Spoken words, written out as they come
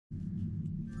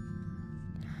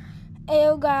Hey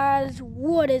guys,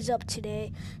 what is up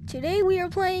today? Today we are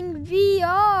playing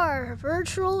VR,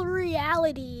 virtual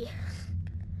reality.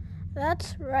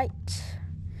 That's right.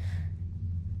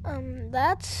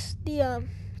 That's the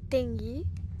thingy.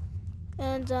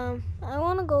 And I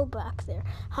want to go back there.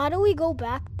 How do we go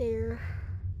back there?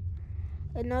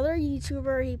 Another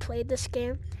YouTuber, he played this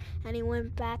game and he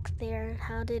went back there.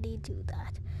 How did he do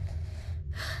that?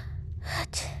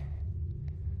 What?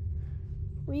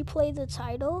 Replay the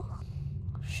title?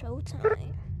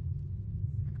 Showtime.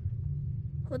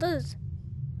 What is?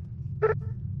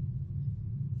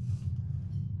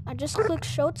 I just clicked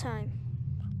Showtime.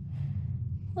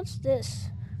 What's this?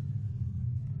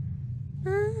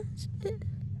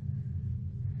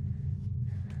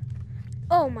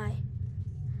 Oh my.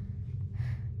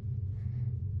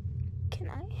 Can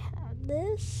I have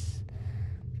this?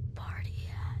 Party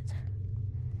hat.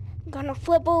 I'm gonna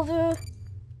flip over.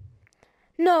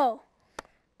 No.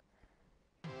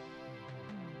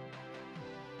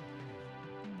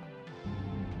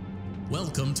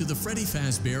 Welcome to the Freddy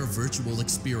Fazbear Virtual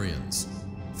Experience.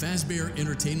 Fazbear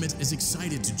Entertainment is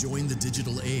excited to join the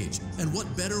digital age, and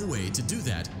what better way to do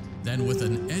that than with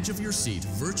an edge-of-your-seat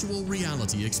virtual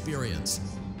reality experience.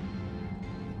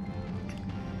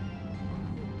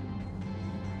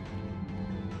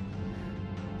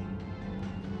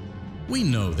 We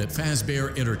know that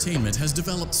Fazbear Entertainment has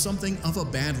developed something of a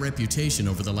bad reputation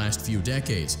over the last few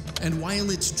decades, and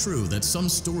while it's true that some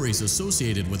stories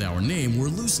associated with our name were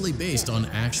loosely based on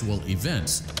actual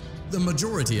events, the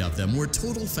majority of them were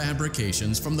total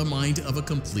fabrications from the mind of a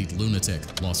complete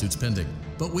lunatic. Lawsuits pending.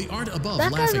 But we aren't above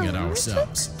laughing at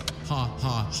ourselves. Ha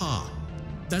ha ha.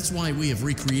 That's why we have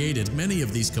recreated many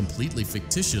of these completely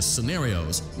fictitious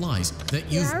scenarios, lies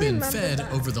that you've been fed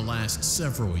over the last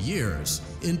several years,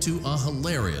 into a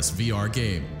hilarious VR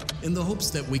game, in the hopes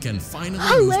that we can finally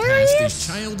move past these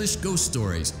childish ghost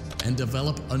stories and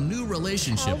develop a new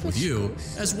relationship with you,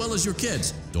 as well as your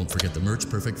kids. Don't forget the merch,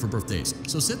 perfect for birthdays.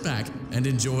 So sit back and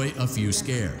enjoy a few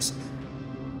scares.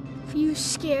 Few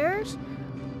scares?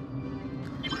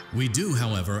 We do,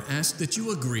 however, ask that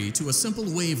you agree to a simple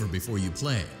waiver before you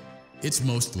play. It's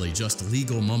mostly just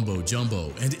legal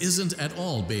mumbo-jumbo and isn't at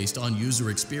all based on user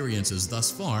experiences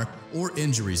thus far or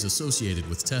injuries associated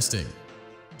with testing.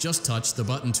 Just touch the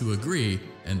button to agree,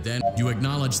 and then you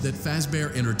acknowledge that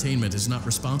Fazbear Entertainment is not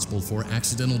responsible for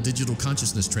accidental digital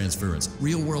consciousness transference,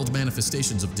 real-world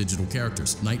manifestations of digital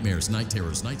characters, nightmares, night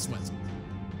terrors, night sweats.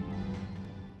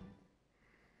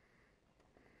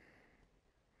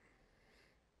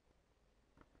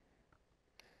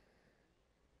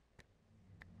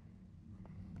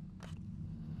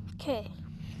 Okay.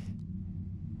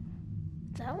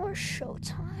 That was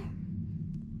Showtime.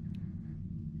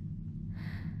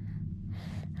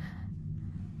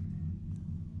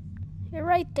 You're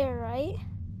right there, right?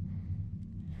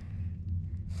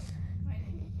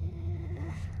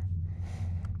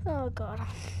 Oh God.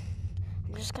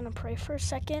 I'm just gonna pray for a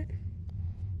second.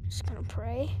 Just gonna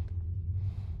pray.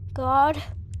 God,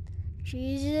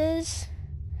 Jesus,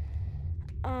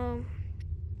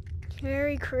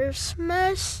 Merry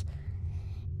Christmas,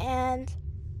 and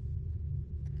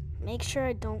make sure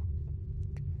I don't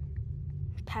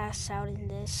pass out in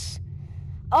this.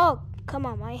 Oh, come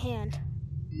on, my hand.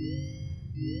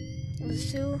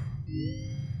 Let's do,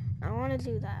 I want to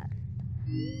do that.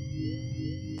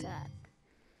 That.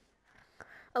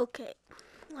 Okay,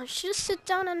 let's just sit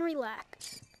down and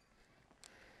relax.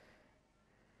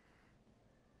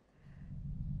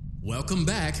 Welcome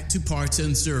back to Parts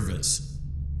and Service.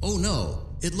 Oh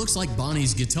no, it looks like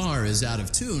Bonnie's guitar is out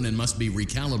of tune and must be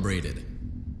recalibrated.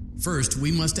 First,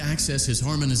 we must access his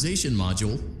harmonization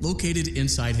module located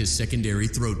inside his secondary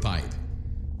throat pipe.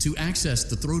 To access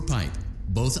the throat pipe,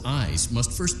 both eyes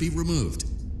must first be removed.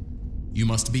 You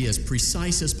must be as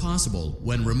precise as possible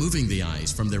when removing the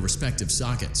eyes from their respective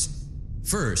sockets.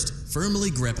 First, firmly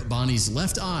grip Bonnie's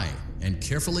left eye and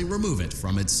carefully remove it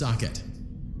from its socket.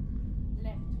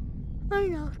 I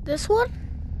know, this one?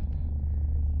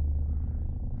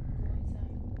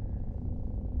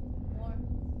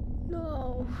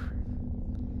 No.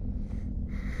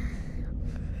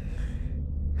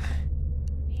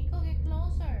 Nico, get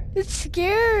closer. It's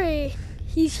scary.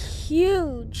 He's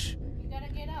huge. You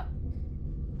gotta get up.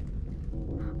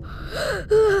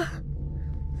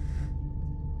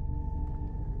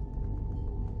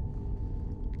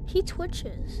 He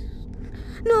twitches.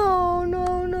 No,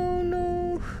 no, no,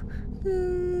 no.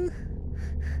 I'm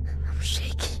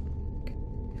shaking.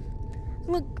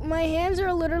 Look, my hands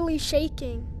are literally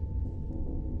shaking.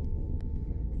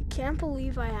 I can't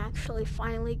believe I actually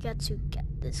finally get to get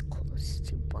this close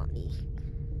to Bonnie.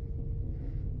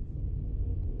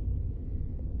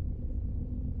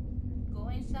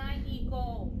 side,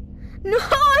 Nico. No,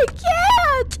 I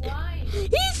can't! Why?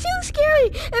 He's too scary!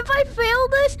 If I fail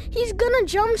this, he's gonna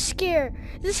jump scare.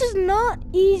 This is not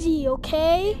easy,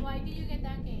 okay? Why did you get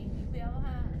that game? If we ever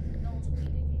had no speed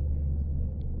again.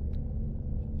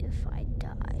 If I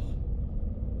die.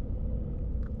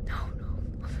 No.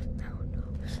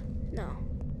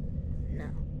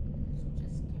 So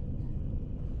just give me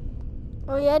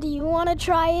Oh yeah, do you want to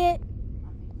try it? that.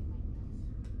 I'll make you like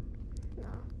No.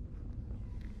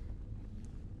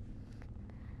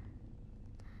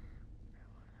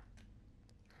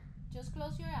 this. Just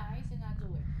close your eyes and I'll do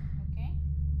it. Okay?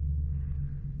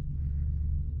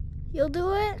 You'll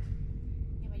do it?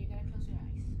 Yeah, but you gotta close your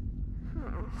eyes.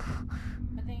 Oh.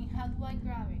 But then how do I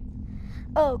grab it?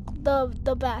 Oh,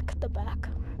 the back,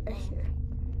 right here.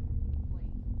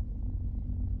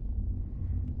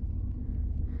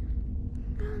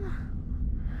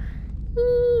 Wait.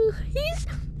 Ooh,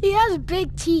 he has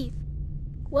big teeth.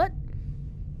 What?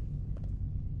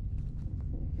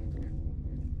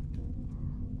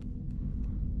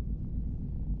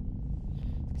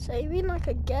 So you mean I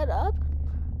could get up?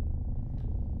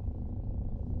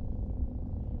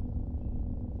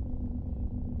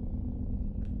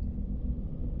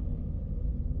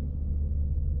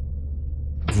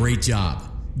 Great job.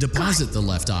 Deposit the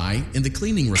left eye in the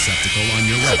cleaning receptacle on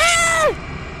your left.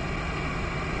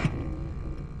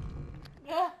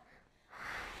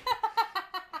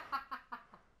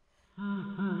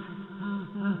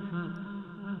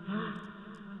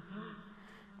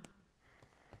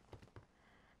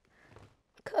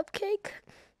 Cupcake,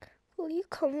 will you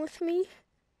come with me?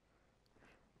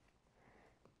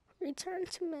 Return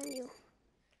to menu.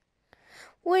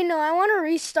 Wait, no, I want to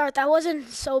restart. That wasn't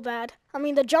so bad. I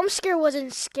mean, the jump scare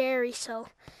wasn't scary, so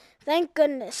thank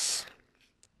goodness.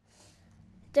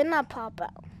 Did not pop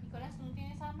out. Nicolás, ¿tú no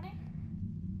tienes hambre?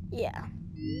 Yeah. No,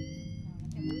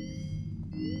 no te mates.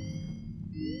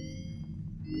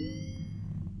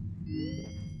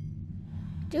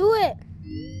 Do it.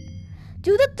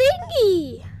 Do the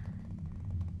thingy.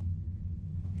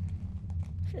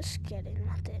 Just kidding,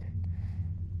 nothing.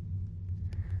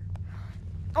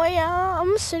 Oh yeah,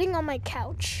 I'm sitting on my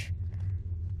couch.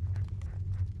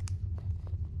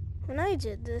 When I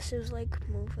did this, it was like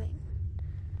moving.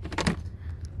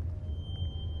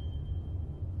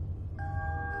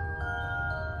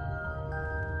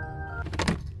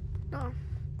 No,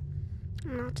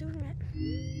 I'm not doing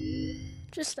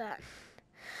it. Just that.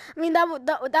 I mean,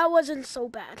 that wasn't so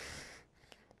bad.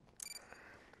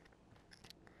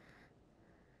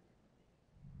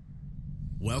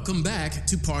 Welcome back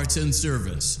to Parts and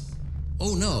Service.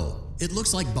 Oh no, it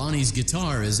looks like Bonnie's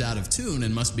guitar is out of tune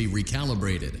and must be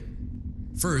recalibrated.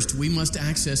 First, we must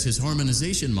access his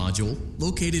harmonization module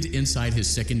located inside his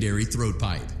secondary throat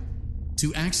pipe.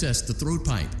 To access the throat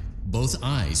pipe, both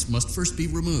eyes must first be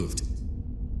removed.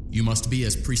 You must be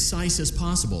as precise as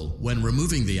possible when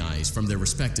removing the eyes from their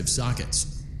respective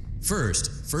sockets.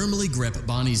 First, firmly grip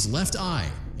Bonnie's left eye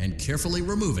and carefully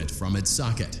remove it from its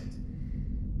socket.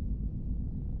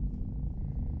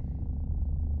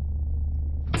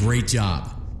 Great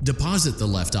job. Deposit the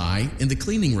left eye in the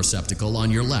cleaning receptacle on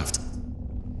your left.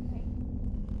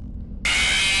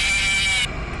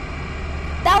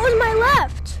 That was my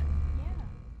left. Yeah.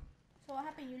 So what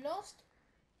happened? You lost?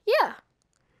 Yeah.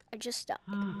 I just stopped.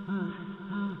 Restart.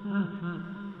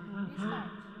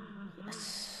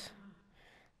 Yes.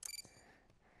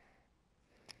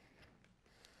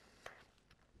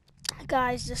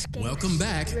 Guys, this game Welcome is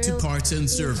back to real Parts and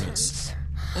intense. Service.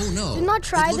 Oh no, Do not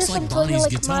try it looks this like until you're Bonnie's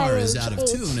like guitar my is age. out of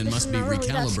It's- tune and this must is be not really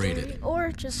that scary. recalibrated.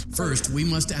 Or just play First, it. we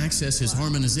must access his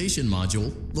harmonization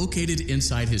module located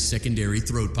inside his secondary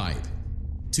throat pipe.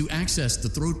 To access the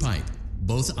throat pipe,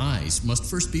 both eyes must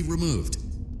first be removed.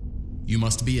 You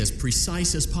must be as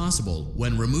precise as possible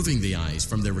when removing the eyes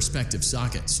from their respective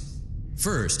sockets.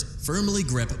 First, firmly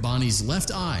grip Bonnie's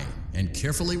left eye and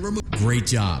carefully remove. Great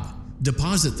job.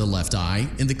 Deposit the left eye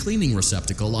in the cleaning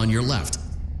receptacle on your left.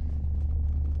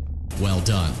 Well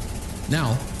done.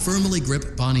 Now, firmly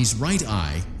grip Bonnie's right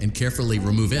eye and carefully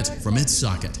remove it from its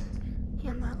socket.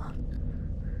 Yeah, my love.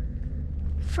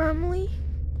 Firmly.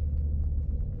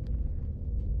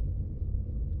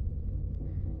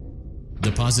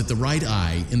 Deposit the right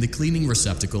eye in the cleaning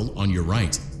receptacle on your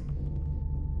right.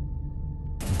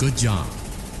 Good job.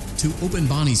 To open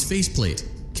Bonnie's faceplate,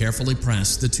 carefully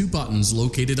press the two buttons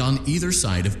located on either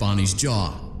side of Bonnie's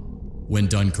jaw. When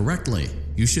done correctly,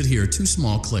 you should hear two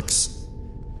small clicks.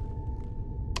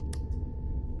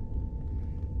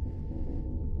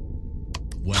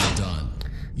 Well done.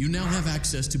 You now have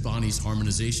access to Bonnie's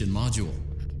harmonization module.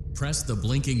 Press the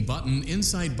blinking button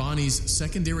inside Bonnie's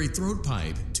secondary throat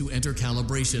pipe to enter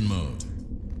calibration mode.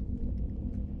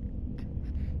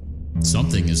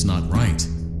 Something is not right.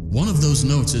 One of those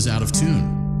notes is out of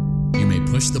tune. You may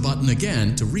push the button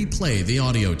again to replay the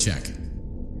audio check.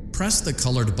 Press the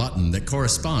colored button that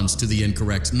corresponds to the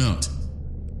incorrect note.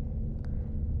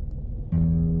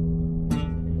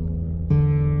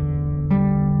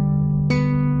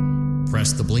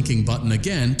 Press the blinking button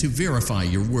again to verify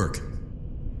your work.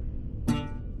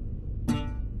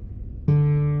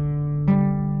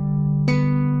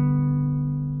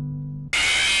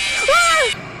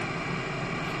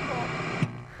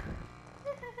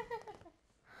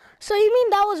 So you mean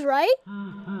that was right?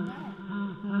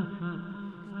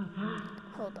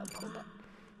 Hold up.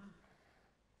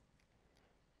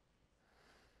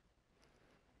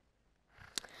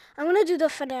 I'm gonna do the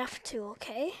FNAF 2,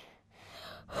 okay?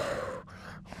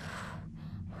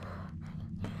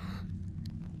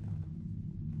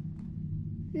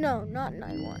 No, not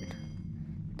 9-1.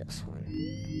 This one.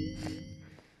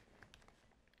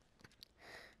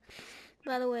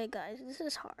 By the way, guys, this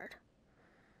is hard.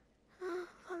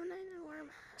 5 nights and wear a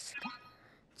mask.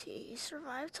 T.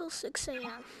 Survive till 6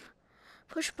 a.m.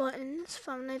 Push buttons.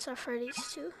 5 Nights at Freddy's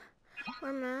 2.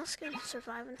 Wear a mask and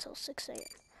survive until 6 a.m.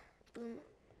 Boom.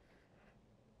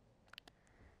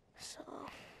 So,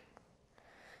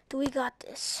 do we got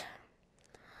this?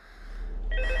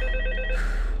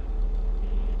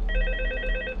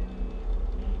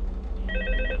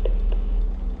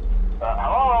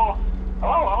 Hello?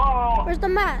 Where's the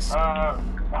mask?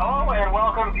 Hello and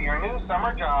welcome to your new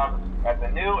summer job at the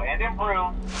new and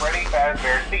improved Freddy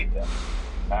Fazbear's Pizza.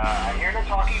 I'm here to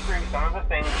talk you through some of the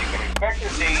things you can expect to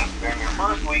see during your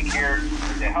first week here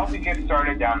to help you get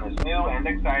started down this new and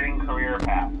exciting career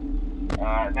path.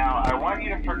 Now, I want you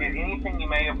to forget anything you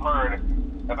may have heard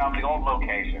about the old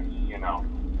location, you know.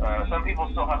 Some people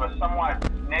still have a somewhat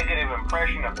negative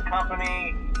impression of the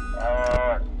company.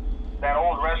 That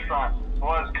old restaurant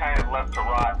was kind of left to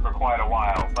rot for quite a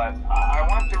while, but I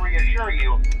want to reassure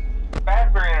you,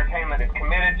 Fazbear Entertainment is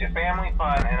committed to family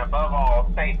fun and above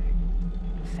all, safety.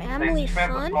 Family They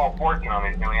spent fun? a small fortune on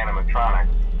these new animatronics.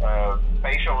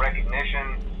 Facial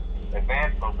recognition,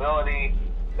 advanced mobility.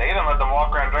 They even let them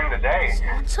walk around during the day.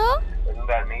 So? Isn't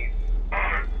that neat?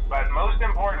 But most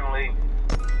importantly,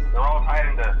 they're all tied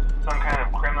into some kind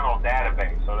of criminal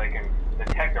database so they can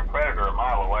detect a predator a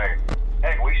mile away.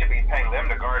 Heck, we should be paying them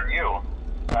to guard you.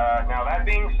 Now that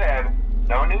being said,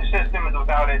 no new system is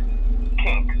without its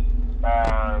kinks.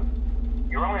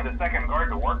 You're only the second guard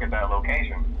to work at that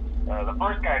location. The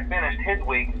first guy finished his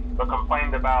week but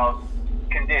complained about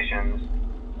conditions.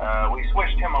 We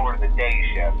switched him over to the day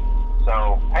shift.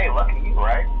 So, hey, lucky you,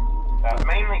 right?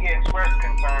 Mainly he expressed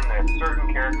concern that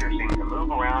certain characters seem to move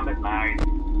around at night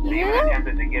and even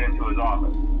attempted to get into his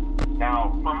office.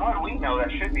 Now, from what we know,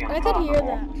 that should be impossible. I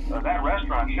could hear That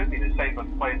restaurant should be the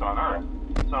safest place on Earth.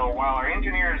 So while our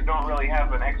engineers don't really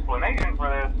have an explanation for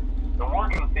this, the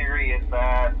working theory is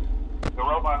that the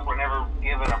robots were never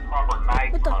given a proper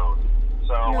night mode.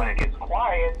 So when it gets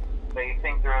quiet, they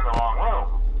think they're in the wrong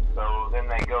room. So then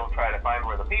they go try to find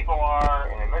where the people are,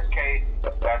 and in this case,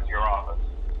 that's your office.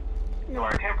 So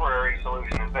our temporary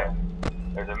solution is this.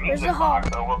 There's a music box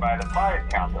over by the prize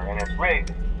counter, and it's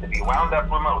rigged to be wound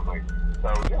up remotely.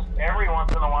 So just every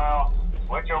once in a while,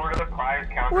 switch over to the prize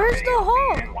counter video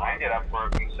feed and wind it up for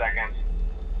a few seconds.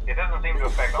 It doesn't seem to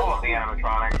affect all of the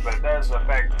animatronics, but it does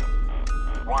affect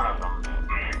one of them.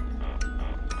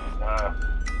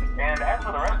 And as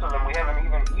for the rest of them, we have an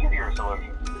even easier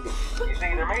solution. You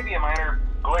see, there may be a minor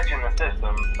glitch in the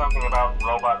system, something about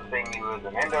robots seeing you as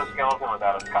an endoskeleton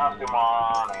without a costume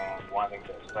on and wanting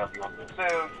to stuff you into a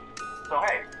suit. So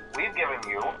hey, we've given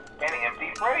you an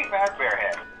empty Freddy Fazbear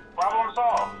head. Problem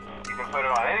solved. You can put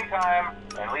it on any time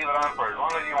and leave it on for as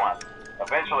long as you want.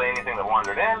 Eventually anything that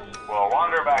wandered in will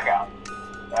wander back out.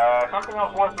 Something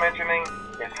else worth mentioning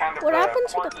is kind of the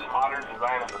quirky modern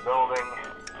design of the building.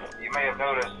 You may have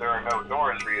noticed there are no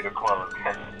doors for you to close.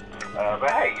 But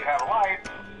hey, you have a light,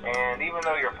 and even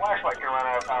though your flashlight can run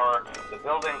out of power, the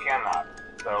building cannot.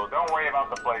 So don't worry about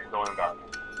the place going dark.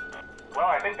 Well,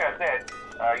 I think that's it.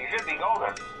 You should be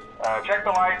golden. Check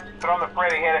the lights, put on the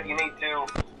Freddy head if you need to.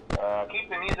 Keep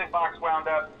the music box wound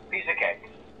up. Piece of cake.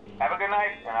 Have a good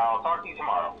night, and I'll talk to you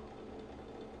tomorrow.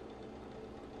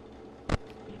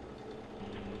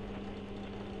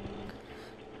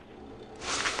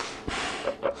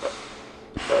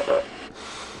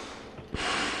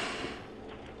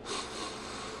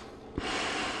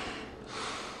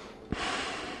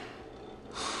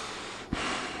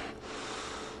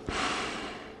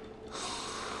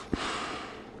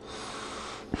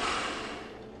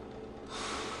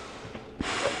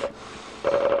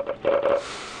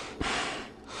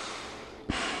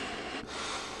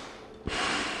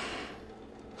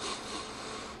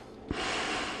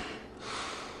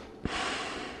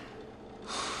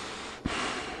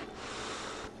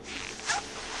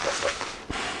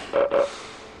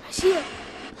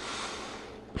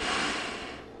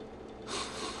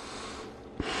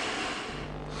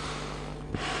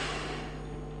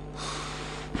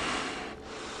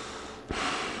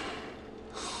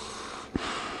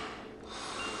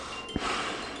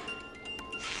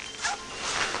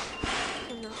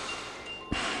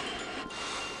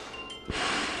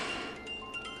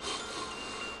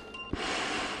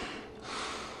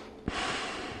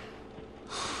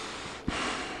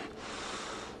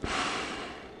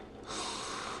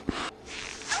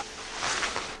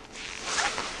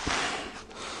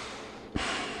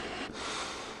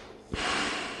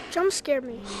 Don't scare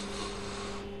me.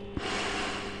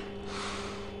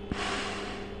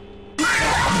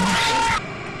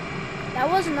 That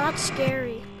was not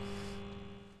scary.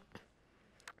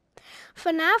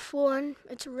 FNAF 1,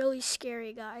 it's really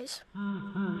scary, guys.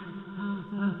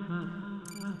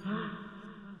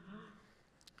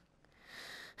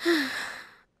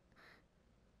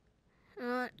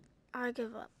 I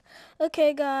give up.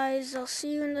 Okay, guys, I'll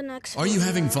see you in the next video. Are you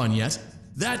having fun yet?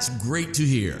 That's great to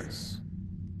hear.